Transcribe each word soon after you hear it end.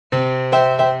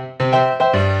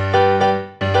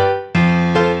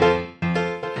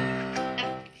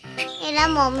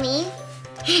Mummy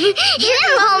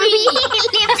mummy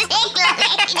lipstick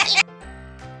लगाई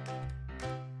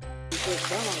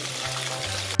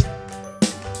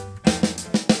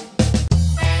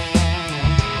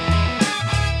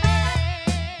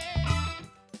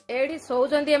AD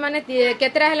सोउचंती माने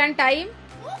केतरा हेलान time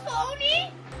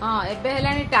हां एबे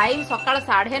हेलानी टाइम सकाळ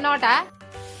 9:30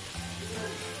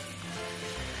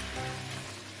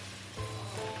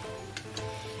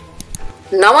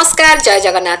 नमस्कार जय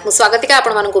जगन्नाथ मु स्वागतिका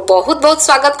आपण मानकु बहुत बहुत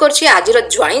स्वागत करछि आज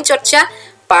ज्वाइन चर्चा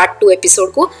पार्ट 2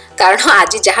 एपिसोड को कारण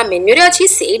आज जहाँ मेन्यू रे अछि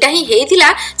सेटा ही हेइथिला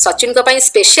सचिन को पई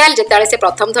स्पेशल जेताले से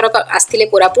प्रथम थर आस्थिले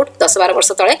कोरापुट 10-12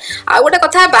 वर्ष तळे आ गोटे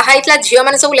कथा बाहाइतला झियो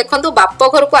माने सब लेखंतु बाप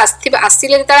घर को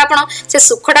आस्थिले जेताले आपण से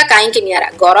सुखटा काई कि नियारा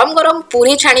गरम गरम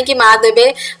पूरी छाणी की मा देबे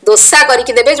डोसा करी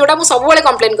कि देबे जोटा मु सब बेले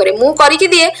कंप्लेन करे मु करी कि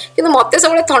दिए किंतु मते सब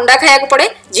बेले ठंडा खाया को पड़े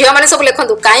झियो माने सब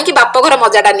लेखंतु काई कि बाप घर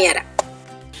मजाटा नियारा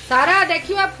सारा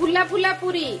देखिवा फुला फुला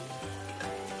पूरी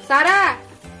सारा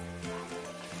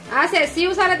आसे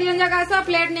सीउ सारा दिन जगह आसा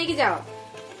प्लेट नहीं की जाओ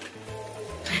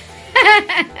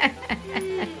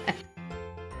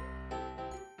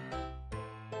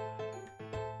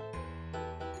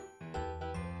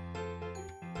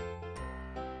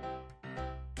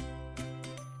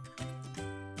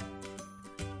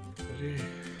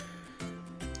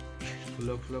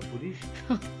फुला फुला पूरी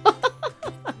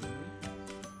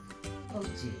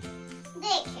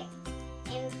देखे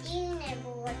एमटी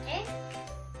नेबू वाटर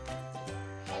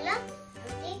हेलो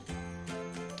एमटी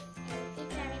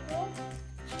पानी को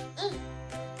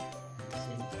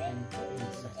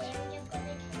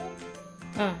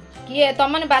हां किए त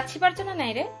माने बाछि परछ ना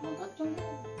नाही रे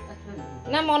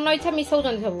ना मन इच्छा मिसौ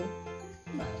जन सब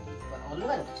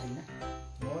अलगा रखछन ना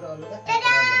मोर अलगा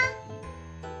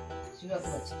सिवा को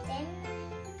अछि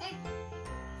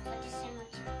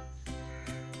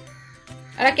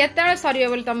अरे केते सरियो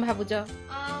बोल तुम भाबुछ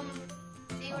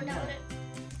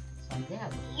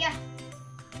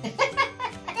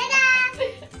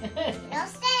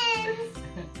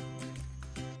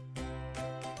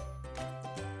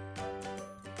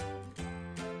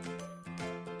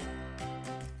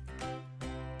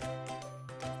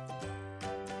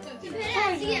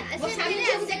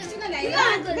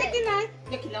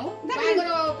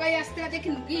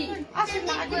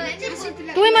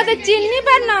तू मते चिन्नी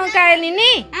पर ना काय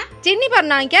निनी चिन्नी पर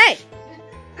ना क्या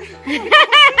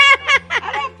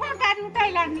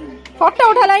फोटो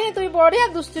उठालानी तू बढ़िया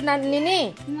दुष्टु ना निनी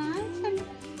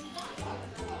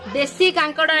देसी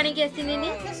कांकड़ आनी के आसी निनी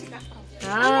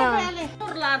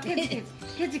हां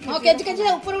केजी केजी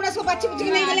ऊपर उडा सब बाछि बुछि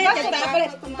नै गेले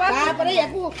तापरे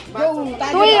याकू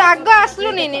तू आग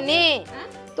आसलु निनी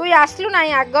तू आसलु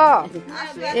नाही आग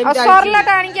सरला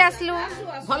टाणी के आसलु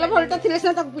भल भलटा थिले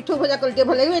से तक पिठो भजा करते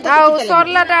भले आ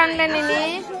सरला टाणले निनी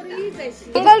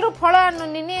सिंगल रु फळ आनु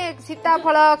निनी सीता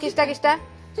फळ किस्टा किस्टा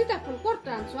सीता फळ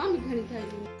कोरटा स्वामी घणी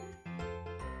खाइलु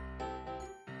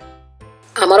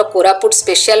आमर कोरापुट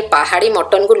स्पेशल पहाड़ी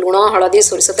मटन को लुण हलदी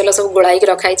सोरिष तेल सब गोलाई के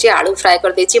रखाई छी आलू फ्राई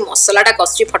कर देछि मसालाटा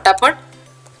कसछि फटाफट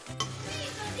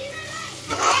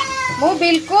मु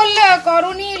बिल्कुल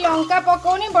करूनी लंका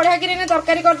पकोनी बढ़िया कि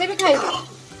तरकारी कर देबी खाइबी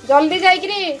जल्दी जाई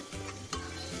कि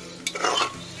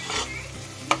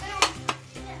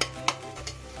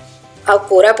आ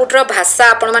कोरापुटर भाषा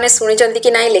आपण माने सुनिचंती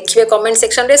कि नाही लिखिबे कमेंट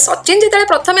सेक्शन रे सचिन जेतले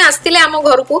प्रथमे आस्तिले आम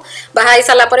घर को बाहाई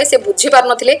साला परे से बुझी पार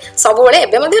नथिले सब बेले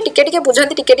एबे मध्ये टिके टिके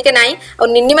बुझंती टिके टिके नाही और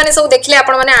निन्नी माने सब देखले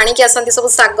आपण माने आनी के आसंती सब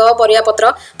साग परिया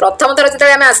पत्र प्रथम थर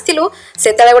जेतले आमे आस्तिलु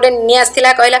सेतले गोटे निन्नी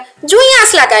आस्तिला कहला जुई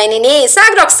आसला काई निन्नी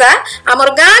साग रक्सा हमर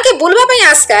गां के बुलबा पई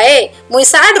आसकाए मुई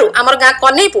साडरू हमर गां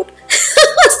कन्हैपुट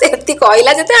सेती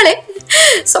कहला जेतले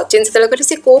सचिन से कहली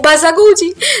से को भाषा कहूची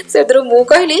से मु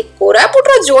कहली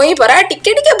कोरापुटर जोई परा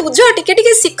टिके टिके बुझ टिके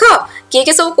टिके सिख किए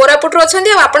के सब कोरापुटर अछंती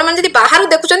आपण मन जदी बाहर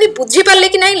देखुचंती बुझी पारले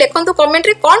कि नाही लेखंतु कमेंट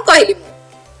रे कोन कहली मु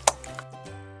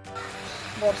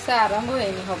वर्षा आरंभ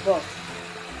हेनी हबो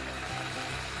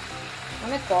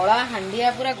माने कळा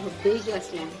हांडिया पूरा घुडेई के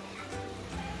आसलानी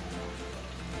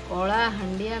कळा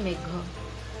हांडिया मेघ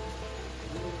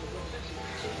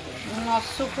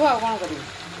नसुख आ कोन करी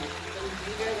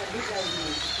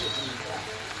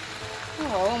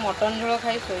मटन झोल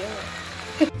खाई शोए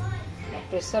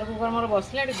प्रेसर कुकर मोर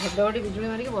बसला घडघडी बिजुली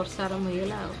मारिक वर्षा आरंभ हो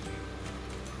गला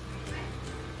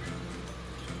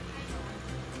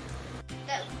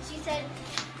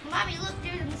Mommy, look,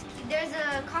 there's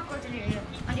a cockroach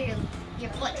under your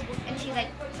foot. And she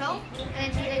like, so? And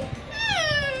then she like,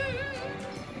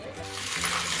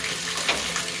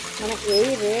 माने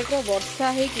एई रेट रे वर्षा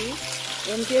हे कि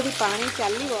एमती यदि पानी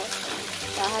चलिबो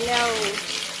ताहले आ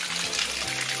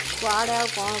କୁଆଡ଼େ ଆଉ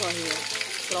କ'ଣ ରହିବ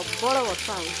ପ୍ରବଳ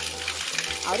ବର୍ଷା ହେଉଛି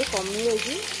ଆହୁରି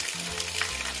କମିଯାଇଛି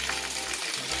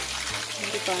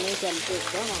ପାଣି ଚାଲିଛି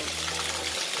ଏକଦମ ଆଉ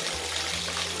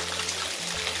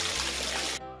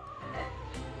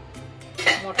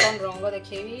ମଟନ ରଙ୍ଗ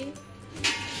ଦେଖେଇବି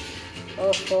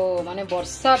ଓହୋ ମାନେ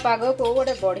ବର୍ଷା ପାଗକୁ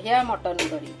ଗୋଟେ ବଢିଆ ମଟନ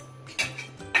କରି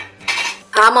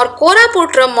आमर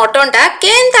कोरापुट रो मटन टा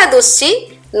केनता दुसची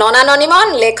नना ननी मन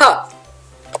लेख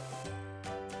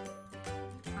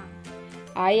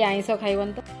आई आइंस खाइबन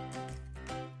तो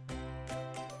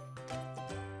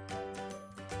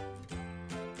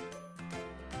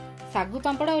सागु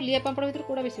पापड़ और लिया पापड़ भीतर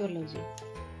कोड़ा बेसी भल लाଗୁଛି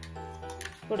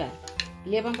कोड़ा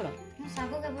लिया पापड़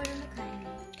सागु पापड़ खाए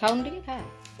खाउन टिके खा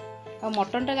आ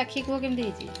मटन टा राखी को केमती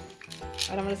हेची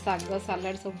और हमर साग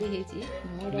सलाड सब भी हेची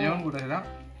नेवन गुडा हेरा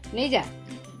नहीं जा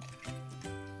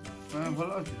भल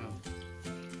अछि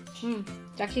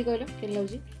चाखी कहलो केन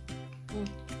लाଗୁଛି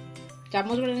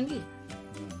चामच गुडा नहीं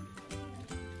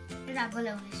राग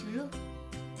लाଗୁଛି सुरु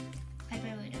खाइ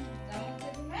परबो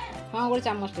हां गोटे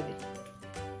चामच दे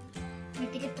मैं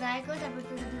टिके ट्राई कर तापर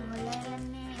तू जदी भल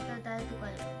लागलानी तो ता तू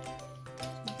कर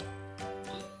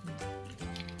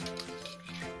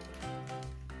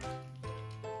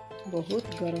बहुत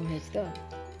गरम है तो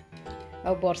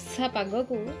और वर्षा पाग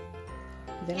को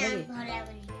जनगे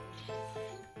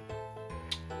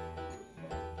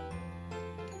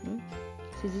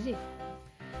सिझी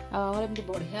आमर एमती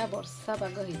बढ़िया वर्षा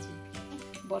पाग है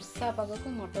वर्षा पाग को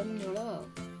मटन झोल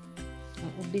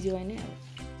उड्डी जाए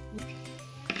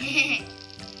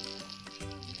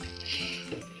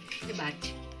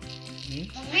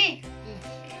मम्मी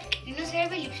इनो से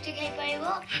भी लिपस्टिक खाइ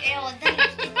पाइबो ए अधा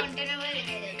लिपस्टिक कंटेनर में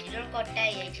देखाइ जाउची और कटा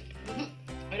ही जाइछ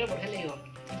अरे बढ़िया लागो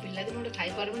पिल्ला दिन मोटे खाइ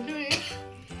पारबन जे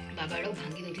बाबा एडो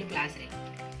भांगी देथले क्लास रे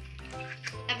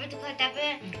तापर तू खा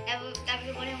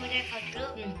तापर बढ़िया मजा खातरो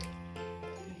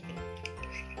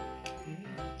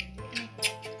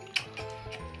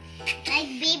लाइक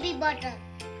बेबी बटर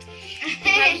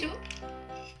खाइछु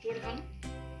तोड़ खान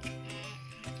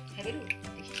हेबेलु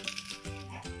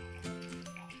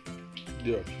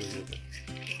दियो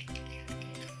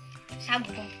सब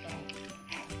तो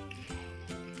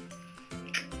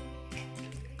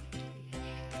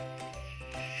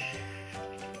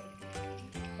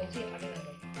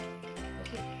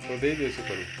दे दे से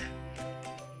करू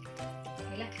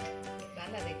मिला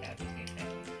बाला देखा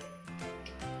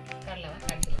कर लवा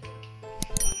काट दे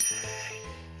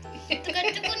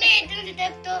तो नहीं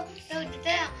तो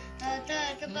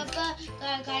पापा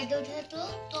काट दो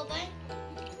तो भाई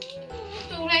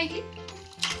तो उड़ाई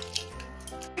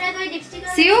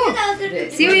सिउ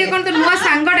सिउ ये कोन तो नुआ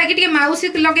सांग डाकी टिके माउसी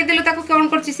लगे देलो ताको कोन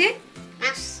करछि से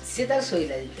सीधा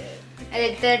सोइला अरे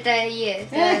तो ये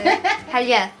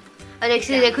हलिया और एक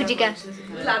से देखो जी क्या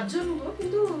लाजो नुगो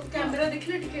किंतु कैमरा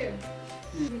देखले टिके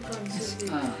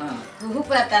हां हां कुहू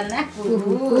पता ना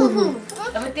कुहू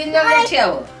तमे तीन जन देखिया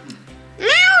हो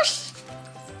माउस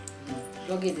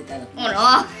लगे देता ओनो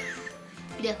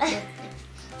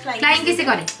फ्लाइंग किसे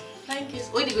करे फ्लाइंग किस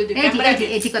ओई देखो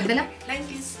एठी कर देला फ्लाइंग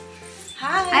किस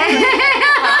हाय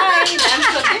हाय डांस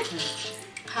कर दे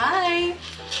हाय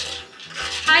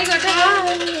हाय गोटा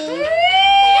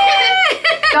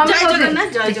जय जगन्नाथ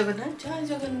जय जगन्नाथ जय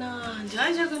जगन्नाथ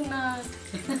जय जगन्नाथ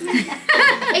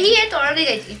यही है तोड़ दे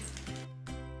जाई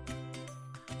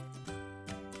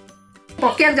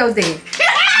पकेर जाऊ दे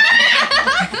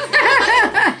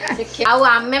आउ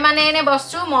आमे माने एने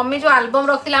बसचु मम्मी जो एल्बम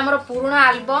रखतिला हमर पुराना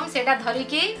एल्बम सेटा धरि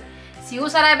की सिउ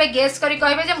सारा एबे गेस करी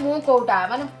कहबे जे मु कोटा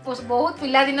माने बहुत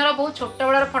पिला दिनर बहुत छोट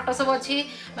बडर फोटो सब अछि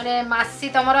माने मासी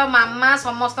तमर मामा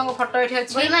समस्त को फोटो एठी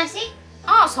अछि बोल मासी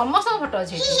हां समस्त को फोटो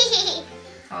अछि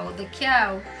आउ देखिया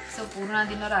आउ सब पुराना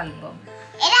दिनर एल्बम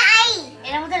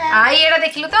एरा मते आई एडा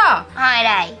देखलु तो हां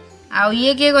एरा आई आउ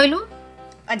ये के कहलु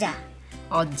अजा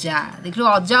अज्जा देखलु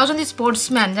अज्जा होसंती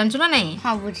स्पोर्ट्समैन जानछु ना नहीं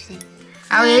हां बुझी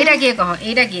आउ एडा के कह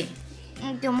एडा के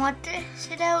तो मते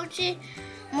सेटा होची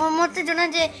मते जना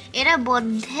जे एरा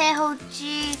बद्धे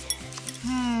होची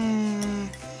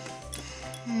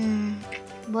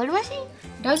बोल मासी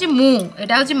एटा होची मु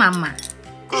एटा होची मामा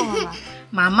को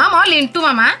मामा मामा म लिंटू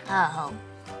मामा हां हां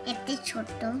एते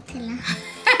छोटो थिला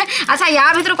अच्छा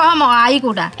या भीतर कह म आई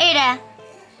कोटा एरा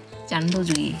चांदो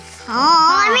जुई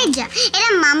हां मैं जा एरा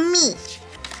मम्मी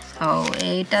हो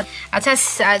एटा अच्छा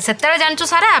सेतरे जानछु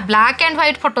सारा ब्लैक एंड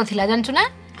व्हाइट फोटो थिला जानछु ना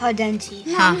हां जानछि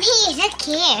हाँ। मम्मी एरा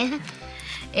के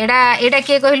एडा एडा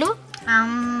के कहलु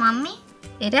मम्मी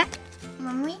एडा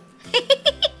मम्मी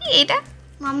एडा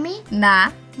मम्मी ना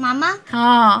मामा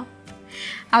हां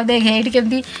अब देख एठी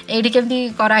केमती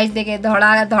कराइस देखे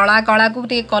धड़ा धड़ा कला को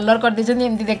टे कलर कर दे जनी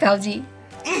एमती देखाउ जी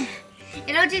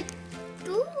एरा होची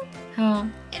तू हां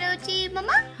एरा होची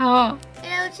मामा हां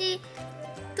एरा होची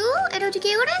तू एरा होची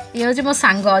के गोडे ये होची मो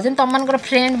सांग जन तमनकर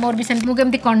फ्रेंड मोर भी सेम मु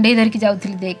केमती कंडे धर के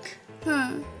जाउथली देख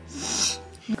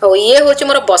और ये होची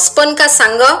मोर बचपन का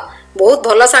सांग बहुत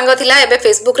भलो सांग थिला एबे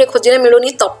फेसबुक रे खोजिने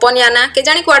मिलुनी तपनिया ना के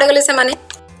जानी कुआडे गले से माने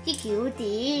की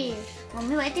क्यूटी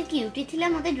मम्मी वाइट क्यूटी थिला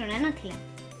मते जणा नथिला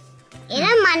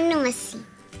एरा मान्नु मसी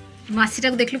मासीटा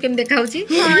को देखलु केम देखा होची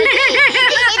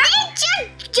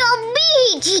चोबी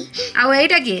जी आ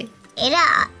एटा के एरा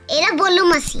एरा बोलू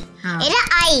मसी एरा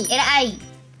आई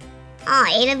हां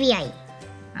एरा भी आई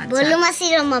बोलू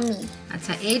मसी रो मम्मी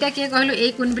अच्छा एटा के कहलु ए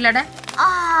कोन पिलाटा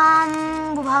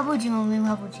भाबूजी मम्मी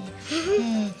भाबूजी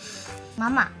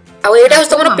मामा आ एटा होस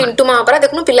तमरो पिंटू मामा परा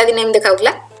देखनु पिला दिन एम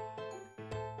देखाउतला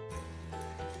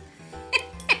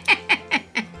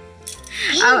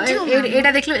आ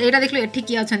एटा देखलु एठी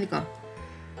की अछन को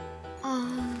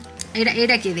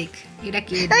एटा के देख एटा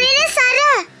के अरे सारा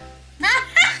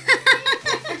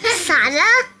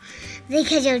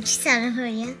देखा जाउची सारा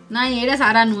भैया नहीं एटा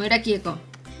सारा नु एटा के को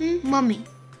मम्मी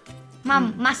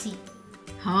मासी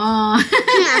हां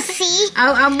मासी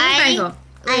आ मु काई को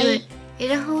आई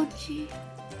एरा होची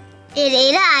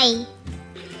एरा आई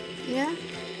एरा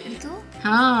तू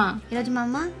हां एरा जो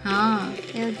मामा हां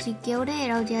एरा जी केउडे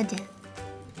एरा जी अजा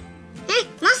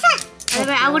मासा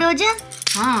एबे आउडे अजा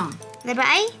हां एबे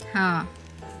आई हां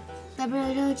एबे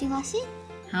एरा होची मासी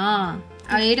हां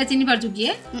आ एटा चिनी पारचु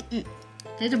किए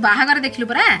ते जो बाहागर देखलु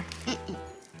परा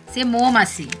से मो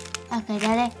मासी ओके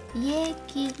दादा ये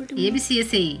की गुड ये भी सी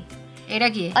सही एटा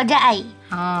की अजा आई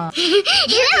हां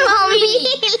एरा मम्मी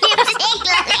लिपस्टिक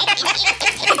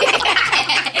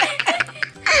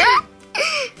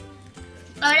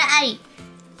और आई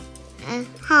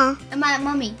हां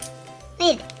mummy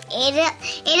era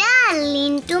era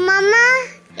लिंटू mama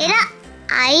era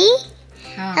I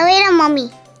हां और एरा मम्मी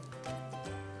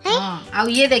हां आ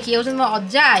ये देखिए उस में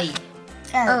अज्जा आई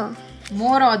ओ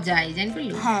मोर अज्जा आई जान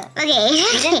पल्लू हां ओके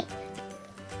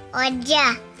अज्जा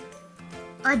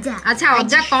अज्जा अच्छा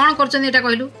अज्जा कोन करछन एटा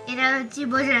कहलु एरा ची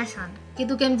बजरासन कि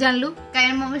तू केम जानलु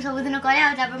काहे मम्मी सब दिन करे आ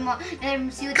तापर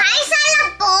सिउ खाई साला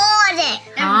पोरे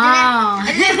हां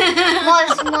मो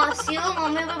सिउ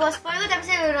मम्मी को बस पड़ो तापर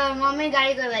से मम्मी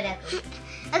गाड़ी करबा जाको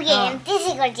ओके एमती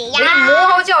सी करची या मो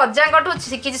हो जे अज्जा कटु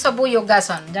सिखि सब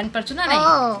योगासन जान परछु ना नहीं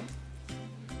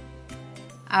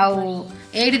आउ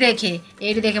एडी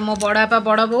देखे मो बड़ा बा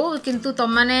बड़ा बो किंतु तुम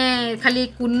माने खाली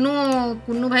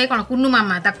कुन्नू भाई कोन कुन्नू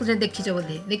मामा ताकू जे देखि छ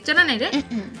बोधे देखछ ना नहीं रे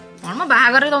कोन म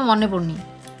बाहागर तो मने पड़नी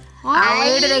आ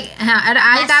एडी देख हां अरे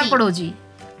आई का पढोजी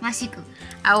मासी को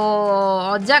आ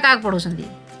अज्जा का पढोसंदी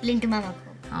लिंटू मामा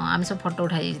को हां हम सब फोटो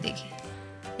उठाई देखे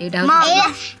एटा हो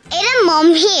एरा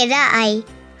मम्मी एरा आई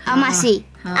आ मासी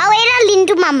आ एरा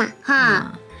लिंटू मामा हां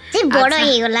से बड़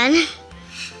हे गला ना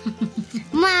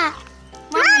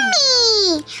मम्मी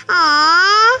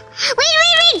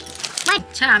वेट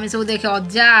अच्छा आमे सब देखे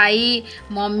अज्जा आई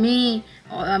मम्मी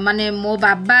माने मो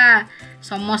बाबा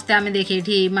समस्त आमे देखे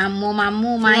एठी मामू मामू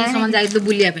माई सम जाइतु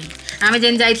बुलिया पे आमे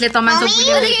जेन जाइतले तमा सब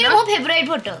बुलिया देखियो मो फेवरेट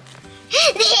फोटो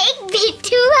देख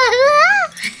बिट्टू बाबा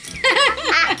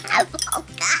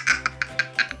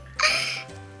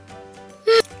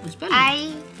आई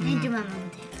लिंटू मामा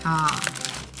हां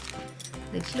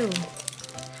देखलु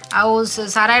आउ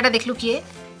सारा एटा देखलु किए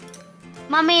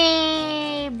मम्मी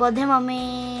बोधे मम्मी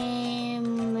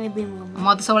भी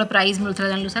मत सब प्राइज मिलथला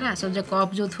जानलु सारा सब जे कप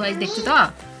जो थुआइज देखछु तो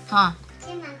हां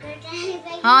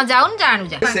हां जाउन जानू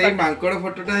जा सेही मांकड़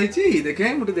फोटोटा हिची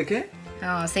देखे मुटे देखे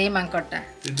हां सेही मांकड़टा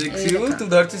देखियो तू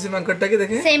धरछि से मांकड़टा के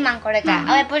देखे सेम मांकड़ का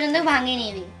अब एपर्यंत भांगी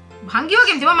नहीं भी भांगियो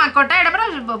केमति बा मांकड़टा एटा पर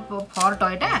फॉर्ट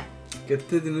एटा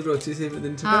केते दिन रो अछि से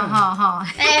दिन से हां हां हां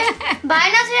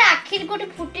भाई ना से आखिर कोठी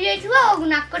फुटी जाइथुवा और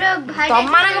नाकर भाई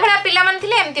तमाना भला पिला मान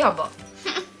थिले एमति हबो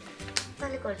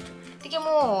ताले कर ठीक है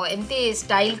मो एमति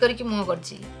स्टाइल करके मुह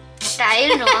करछि स्टाइल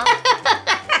नो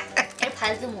ए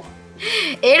फालतू मो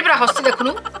एड पर हस्ती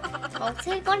देखनु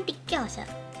ओसे कोन टिक्के हसा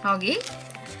होगी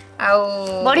आउ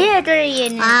बढ़िया है तो ये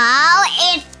आओ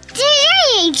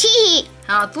एठी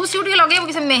हां तू सिउट के लगेबो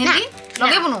कि मेहंदी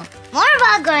लगेबो नु मोर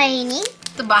बाग गइनी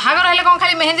तो बाहागर रहले कोन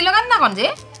खाली मेहंदी लगात ना कोन जे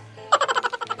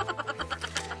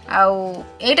आउ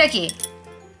एटा की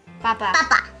पापा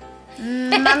पापा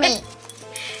मम्मी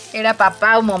एड़ा पापा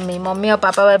और मम्मी मम्मी और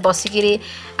पापा बसिकी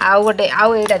आउ गोटे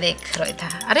आउ एटा देख रही था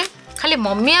अरे खाली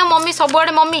मम्मी और मम्मी सब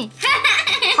आड़े मम्मी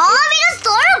हां बिकॉज़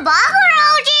तोर बाग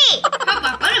राउजी हां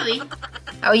पापा रे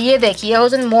आ ये देख ये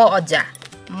होजन मो अज्जा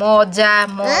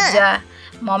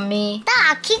मम्मी ता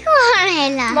आखी को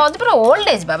हेला मोद पर ओल्ड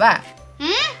एज बाबा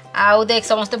आउ देख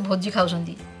समस्त भोजी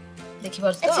खाउसंती देखि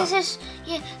परस तो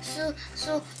ये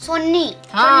सोन्नी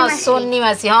हां सोन्नी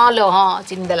मासी हां लो हां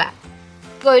चिन देला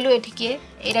कहलु एठी किए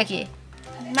एरा किए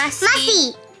मासी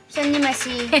सन्नी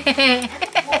मासी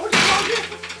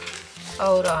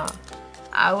और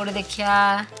आउड देखिया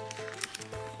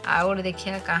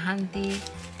कहांती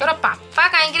तोर पापा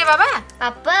काहे रे बाबा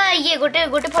पापा ये गोटे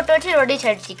गोटे फोटो अछि रोडी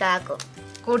छाडची का को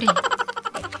कोठी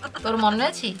तोर मन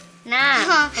अछि ना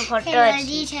तो फोटो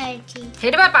अछि छाडची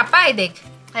हेड बा पापा आई देख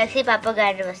ऐसे पापा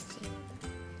गाड़ी रे बसची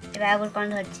एबा आगुर कोन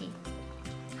धरची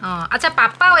हां अच्छा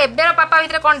पापा और एबेर पापा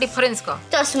भीतर कोन डिफरेंस को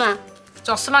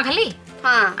चश्मा खाली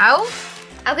हां आउ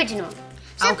किछ नो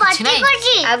आउ कुछ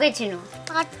नहीं आ किछ नो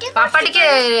पापा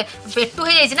टिके पेटू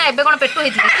हे जाइछ ना एबे कोन पेटू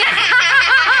हेथि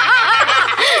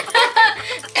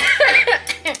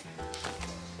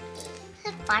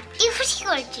पार्टी खुशी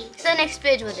करची सो नेक्स्ट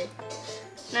पेज बोले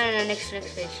ना नेक्स्ट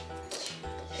पेज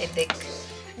ए देख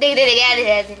यार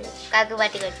काकू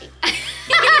पार्टी करची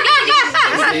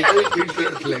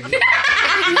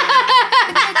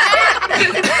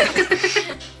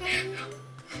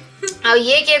आ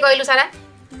ये के कहलु सारा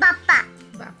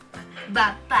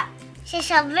बापा से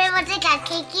सबे मते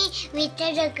काके की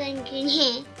भीतर रखन किने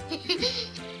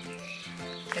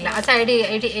अच्छा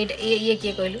ये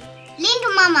के कहलु लिंक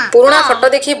मामा पुराना फोटो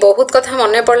देखी बहुत कथा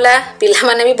मन पड़ला पिला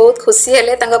माने भी बहुत खुशी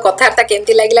हेले तांको कथार्ता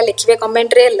केमती लागिला लिखिबे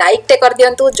कमेंट रे लाइक टे कर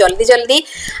दियंतु जल्दी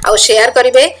आ शेयर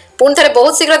करिवे पुन थरे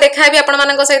बहुत शीघ्र देखा हेबी आपण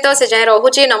मानक सहित से जाय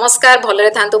रहूची नमस्कार भलरे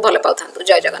थांतु भल पाउथांतु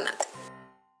जय जगन्नाथ।